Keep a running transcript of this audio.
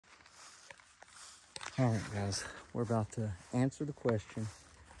All right, guys, we're about to answer the question,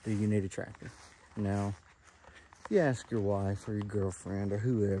 do you need a tractor? Now, if you ask your wife or your girlfriend or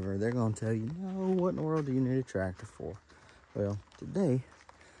whoever, they're going to tell you, no, what in the world do you need a tractor for? Well, today,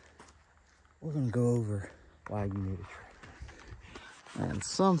 we're going to go over why you need a tractor. And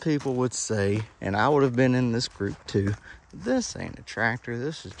some people would say, and I would have been in this group too, this ain't a tractor,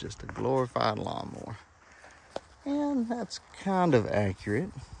 this is just a glorified lawnmower. And that's kind of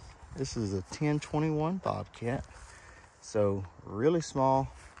accurate. This is a 1021 Bobcat, so really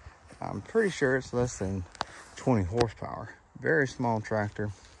small. I'm pretty sure it's less than 20 horsepower. Very small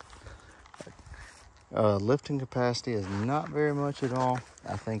tractor. Lifting capacity is not very much at all.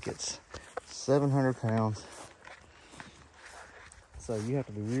 I think it's 700 pounds. So you have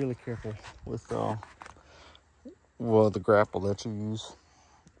to be really careful with the grapple that you use.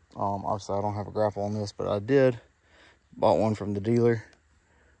 Obviously I don't have a grapple on this, but I bought one from the dealer.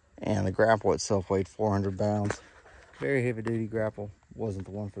 And the grapple itself weighed 400 pounds. Very heavy duty grapple. Wasn't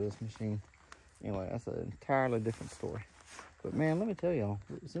the one for this machine. Anyway, that's an entirely different story. But man, let me tell y'all,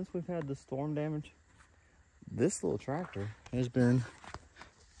 since we've had the storm damage, this little tractor has been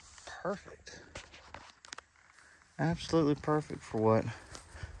perfect. Absolutely perfect for what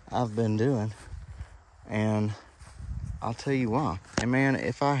I've been doing. And I'll tell you why. And man,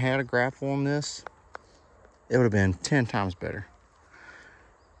 if I had a grapple on this, it would have been 10 times better.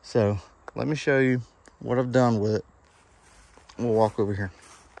 So let me show you what I've done with it. We'll walk over here.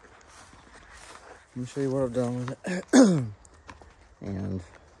 Let me show you what I've done with it. And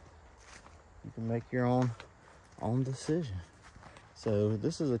you can make your own decision. So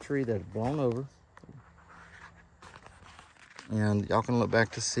this is a tree that had blown over. And y'all can look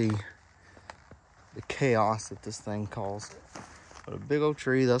back to see the chaos that this thing caused. But a big old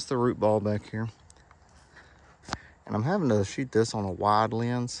tree, that's the root ball back here. And I'm having to shoot this on a wide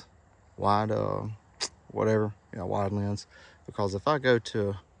lens, wide lens, because if I go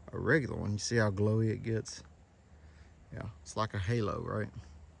to a regular one, you see how glowy it gets? Yeah, it's like a halo, right?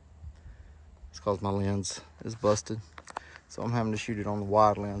 It's because my lens is busted. So I'm having to shoot it on the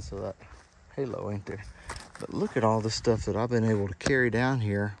wide lens so that halo ain't there. But look at all the stuff that I've been able to carry down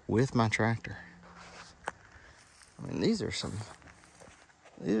here with my tractor. I mean, these are some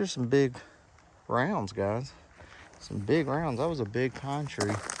big rounds, guys. Some big rounds. That was a big pine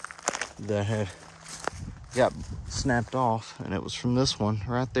tree that had got snapped off, and it was from this one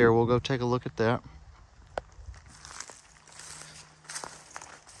right there. We'll go take a look at that.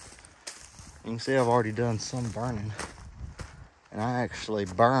 You can see I've already done some burning, and I actually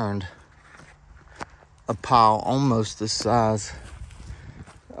burned a pile almost this size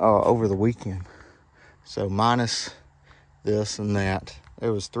over the weekend. So minus this and that,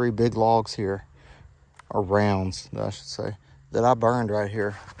 there was 3 big logs here, or rounds, I should say, that I burned right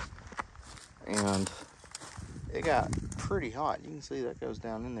here. And it got pretty hot. You can see that goes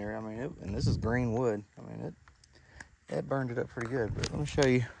down in there. I mean, and this is green wood. I mean, it burned it up pretty good. But let me show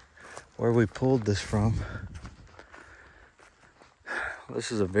you where we pulled this from.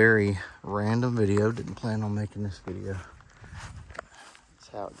 This is a very random video. Didn't plan on making this video. That's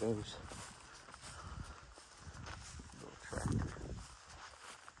how it goes.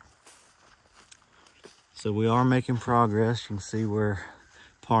 So we are making progress. You can see where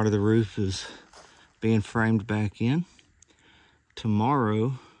part of the roof is being framed back in.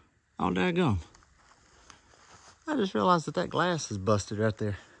 Tomorrow, oh daggone, I just realized that glass is busted right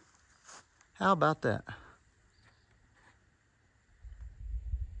there. How about that?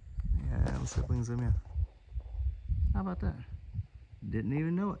 Yeah, let's see if we can zoom in. How about that? Didn't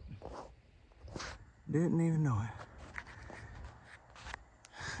even know it. Didn't even know it.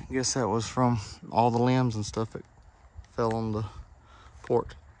 I guess that was from all the limbs and stuff that fell on the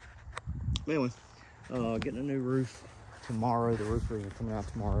porch. Anyway, getting a new roof tomorrow. The roofers are coming out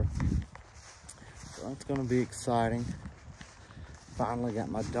tomorrow. So that's gonna be exciting. Finally got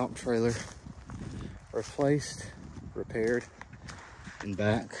my dump trailer replaced, repaired, and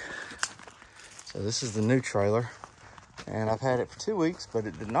back. So this is the new trailer. And I've had it for 2 weeks, but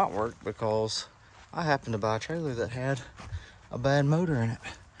it did not work because I happened to buy a trailer that had a bad motor in it.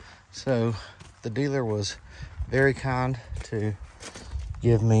 So the dealer was very kind to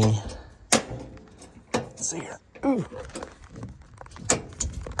give me, let's see here. Ooh.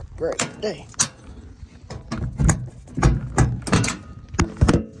 Great day.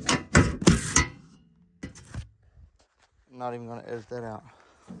 I'm not even gonna edit that out.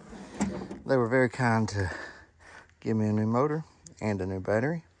 They were very kind to give me a new motor and a new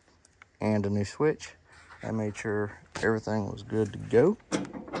battery and a new switch. I made sure everything was good to go.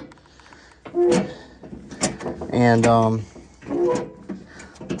 And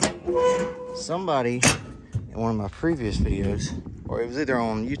Somebody in one of my previous videos, or it was either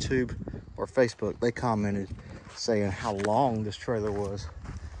on YouTube or Facebook, they commented saying how long this trailer was.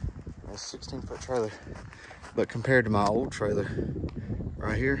 A 16-foot trailer, but compared to my old trailer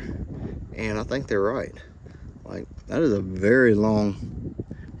right here, and I think they're right. Like, that is a very long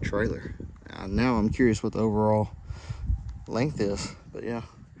trailer. Now I'm curious what the overall length is, but yeah,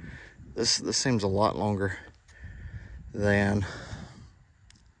 this seems a lot longer than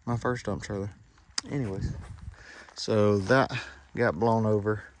my first dump trailer. Anyways, so that got blown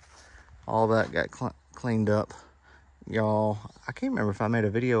over, all that got cleaned up. Y'all, I can't remember if I made a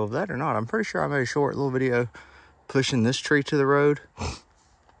video of that or not. I'm pretty sure I made a short little video pushing this tree to the road.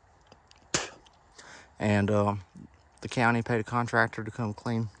 And the county paid a contractor to come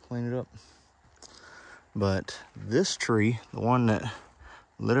clean it up. But this tree, the one that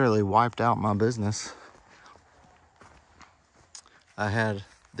literally wiped out my business, I had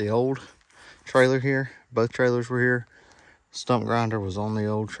the old trailer here. Both trailers were here. Stump grinder was on the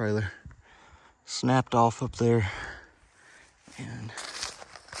old trailer. Snapped off up there and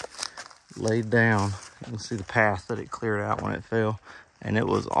laid down. You can see the path that it cleared out when it fell. And it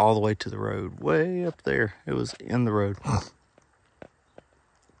was all the way to the road, way up there. It was in the road.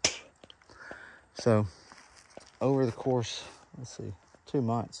 So, over the course, let's see, 2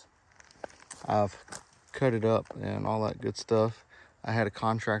 months, I've cut it up and all that good stuff. I had a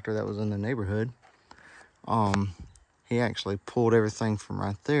contractor that was in the neighborhood. He actually pulled everything from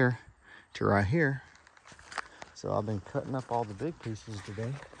right there to right here. So I've been cutting up all the big pieces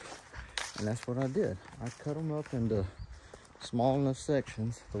today. And that's what I did. I cut them up into small enough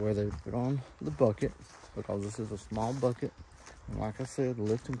sections to where they put on the bucket, because this is a small bucket. And like I said, the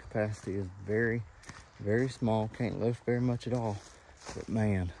lifting capacity is very, very small. Can't lift very much at all. But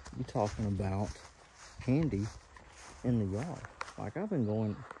man, you're talking about handy in the yard. Like, I've been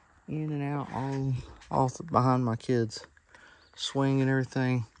going in and out all behind my kids' swing and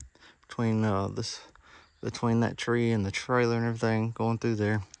everything, between between that tree and the trailer and everything, going through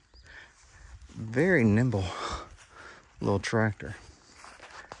there. Very nimble little tractor.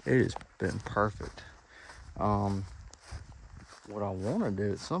 It has been perfect. What I want to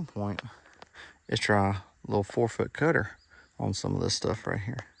do at some point is try a little 4-foot cutter on some of this stuff right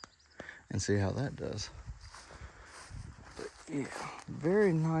here and see how that does. But yeah,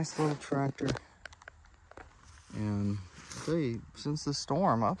 very nice little tractor. And I tell you, since the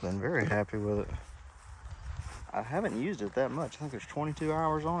storm, I've been very happy with it. I haven't used it that much. I think there's 22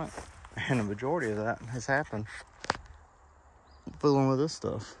 hours on it, and the majority of that has happened fooling with this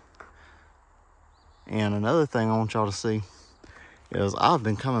stuff. And another thing I want y'all to see is I've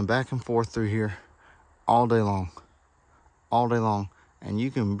been coming back and forth through here all day long, and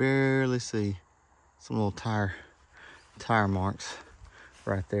you can barely see some little tire marks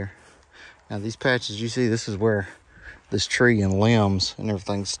right there. Now these patches you see, this is where this tree and limbs and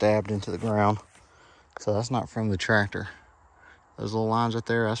everything stabbed into the ground. So that's not from the tractor. Those little lines right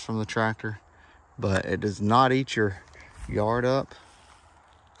there, that's from the tractor. But it does not eat your yard up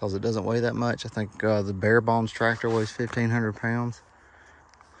because it doesn't weigh that much. I think the Bare Bones tractor weighs 1,500 pounds.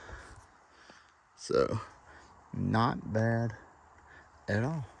 So not bad at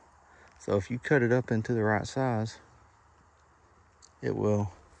all. So if you cut it up into the right size, it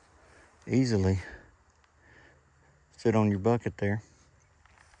will easily fit on your bucket there.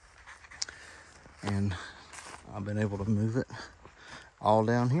 And I've been able to move it all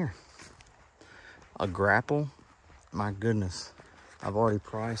down here. A grapple, my goodness. I've already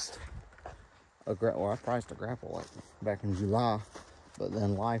priced a grapple. Well, I priced a grapple like back in July, but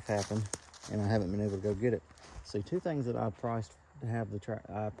then life happened and I haven't been able to go get it. See, two things that I priced to have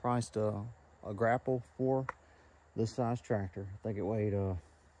I priced a grapple for this size tractor. I think it weighed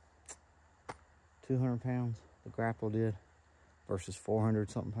 200 pounds, the grapple did, versus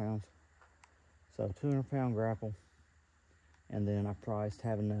 400 something pounds. So 200-pound grapple, and then I priced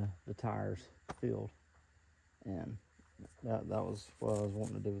having the tires filled, and that was what I was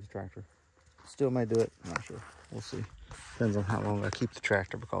wanting to do with the tractor. Still may do it, I'm not sure. We'll see. Depends on how long I keep the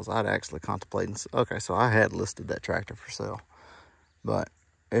tractor, because I'd actually contemplating. Okay, so I had listed that tractor for sale, but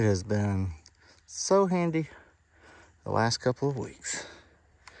it has been so handy the last couple of weeks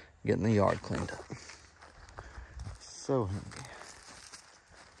getting the yard cleaned up. So handy.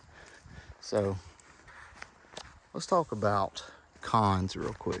 So let's talk about cons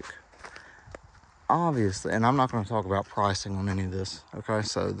real quick. Obviously, and I'm not going to talk about pricing on any of this. Okay,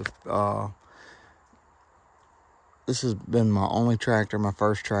 so this has been my only tractor, my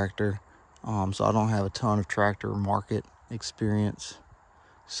first tractor. So I don't have a ton of tractor market experience.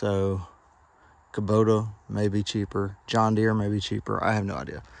 So Kubota may be cheaper. John Deere may be cheaper. I have no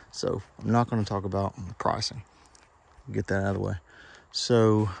idea. So I'm not going to talk about pricing. Get that out of the way.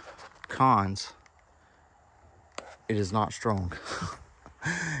 So cons. It is not strong.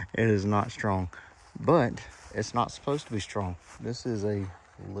 It is not strong. But it's not supposed to be strong. This is a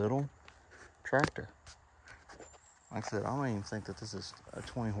little tractor. Like I said, I don't even think that this is a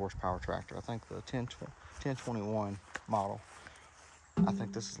 20 horsepower tractor. I think the 1021 model, I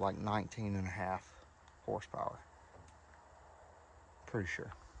think this is like 19 and a half horsepower. Pretty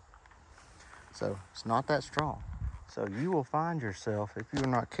sure. So it's not that strong. So you will find yourself, if you're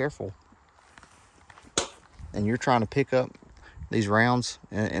not careful, and you're trying to pick up these rounds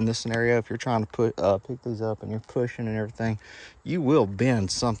in this scenario, if you're trying to pick these up and you're pushing and everything, you will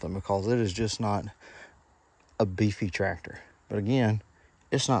bend something because it is just not a beefy tractor. But again,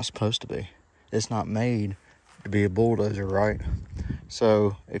 it's not supposed to be. It's not made to be a bulldozer, right?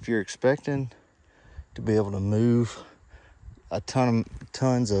 So if you're expecting to be able to move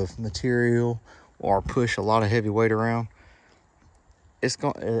tons of material or push a lot of heavy weight around, it's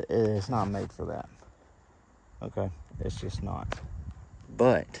not made for that. Okay, it's just not.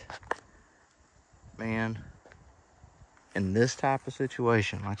 But man, in this type of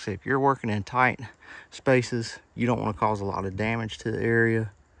situation, like I said, if you're working in tight spaces, you don't want to cause a lot of damage to the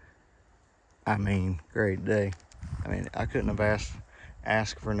area. I mean, great day. I mean, I couldn't have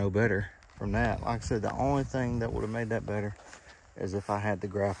asked for no better from that. Like I said, the only thing that would have made that better is if I had the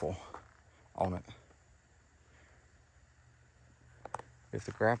grapple on it. If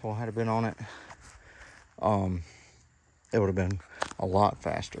the grapple had been on it, it would have been a lot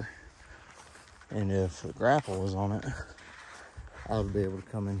faster. And if the grapple was on it, I would be able to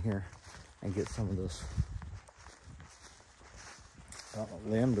come in here and get some of this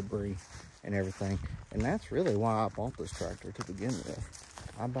limb debris and everything. And that's really why I bought this tractor to begin with.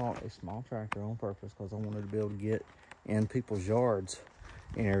 I bought a small tractor on purpose because I wanted to be able to get in people's yards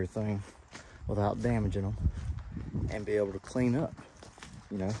and everything without damaging them and be able to clean up,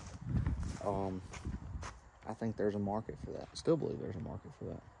 you know. I think there's a market for that. I still believe there's a market for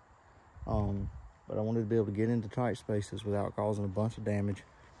that. But I wanted to be able to get into tight spaces without causing a bunch of damage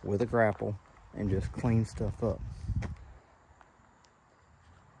with a grapple and just clean stuff up.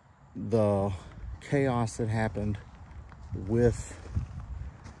 The chaos that happened with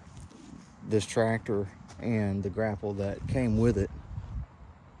this tractor and the grapple that came with it,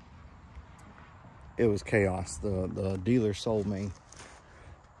 it was chaos. The dealer sold me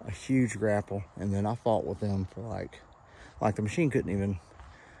a huge grapple, and then I fought with them for like the machine couldn't even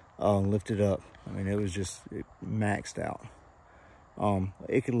lift it up. I mean, it was just maxed out.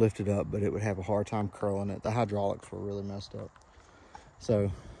 It could lift it up, but it would have a hard time curling it. The hydraulics were really messed up.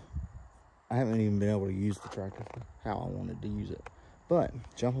 So I haven't even been able to use the tractor for how I wanted to use it. But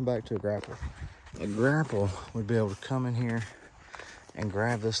jumping back to a grapple would be able to come in here and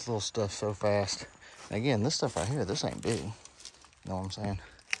grab this little stuff so fast. And again, this stuff right here, this ain't big. You know what I'm saying?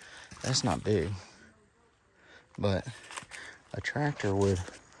 That's not big. But a tractor would,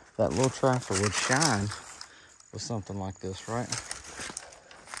 that little tractor would shine with something like this, right?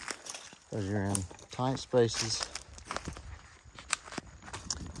 Because you're in tight spaces.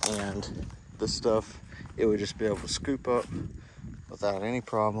 And this stuff, it would just be able to scoop up without any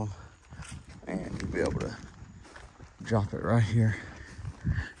problem. And you'd be able to drop it right here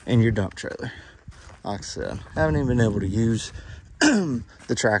in your dump trailer. Like I said, I haven't even been able to use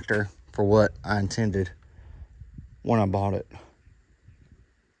the tractor for what I intended when I bought it.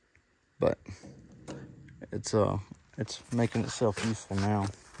 But it's making itself useful now.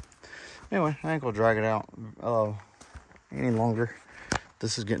 Anyway, I ain't gonna drag it out any longer.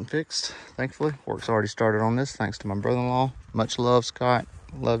 This is getting fixed, thankfully. Work's already started on this, thanks to my brother-in-law. Much love, Scott.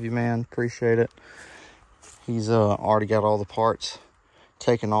 Love you, man. Appreciate it. He's already got all the parts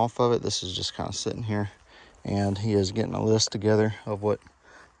taken off of it. This is just kind of sitting here. And he is getting a list together of what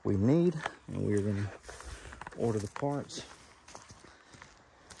we need. And we're going to order the parts.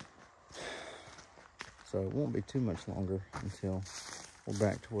 So it won't be too much longer until we're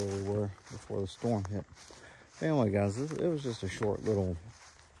back to where we were before the storm hit. Anyway, guys, it was just a short little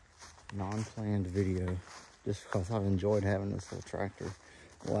non-planned video. Just because I've enjoyed having this little tractor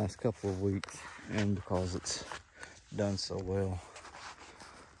the last couple of weeks. And because it's done so well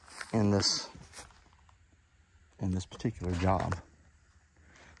in this particular job.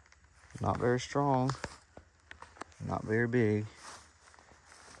 Not very strong, not very big,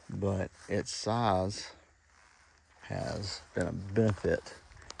 but its size has been a benefit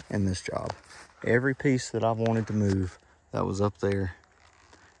in this job. Every piece that I've wanted to move that was up there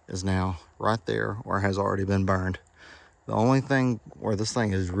is now right there or has already been burned. The only thing where this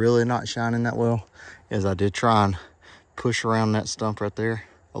thing is really not shining that well is I did try and push around that stump right there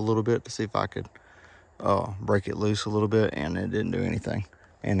a little bit to see if I could break it loose a little bit, and it didn't do anything.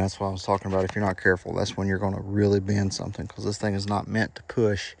 And that's what I was talking about. If you're not careful, that's when you're going to really bend something, because this thing is not meant to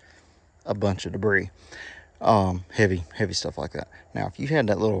push a bunch of debris, heavy stuff like that. Now, if you had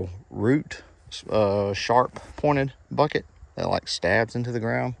that little root, sharp pointed bucket that like stabs into the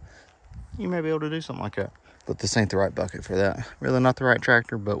ground, you may be able to do something like that. But this ain't the right bucket for that. Really not the right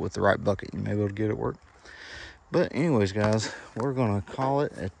tractor, but with the right bucket, you may be able to get it work. But anyways, guys, we're gonna call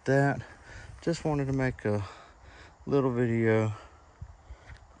it at that. Just wanted to make a little video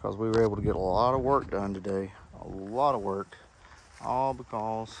because we were able to get a lot of work done today. A lot of work, all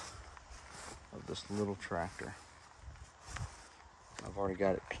because of this little tractor. I've already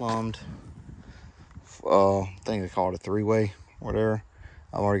got it plumbed. I think they call it a 3-way, whatever.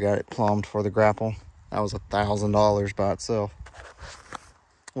 I've already got it plumbed for the grapple. That was $1,000 by itself,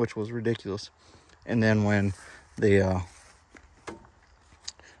 which was ridiculous. And then when the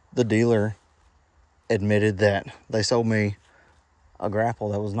dealer admitted that they sold me a grapple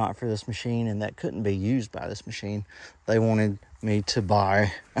that was not for this machine and that couldn't be used by this machine, they wanted me to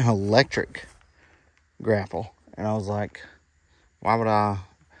buy an electric grapple. And I was like, why would I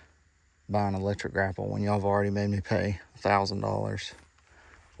buy an electric grapple when y'all have already made me pay $1,000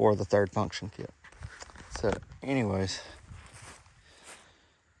 for the third function kit? So anyways,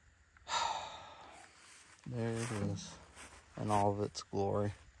 there it is in all of its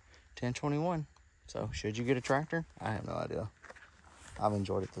glory. 10/21. So should you get a tractor? I have no idea. I've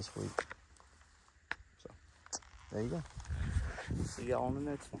enjoyed it this week. So there you go. See y'all on the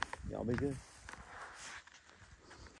next one. Y'all be good.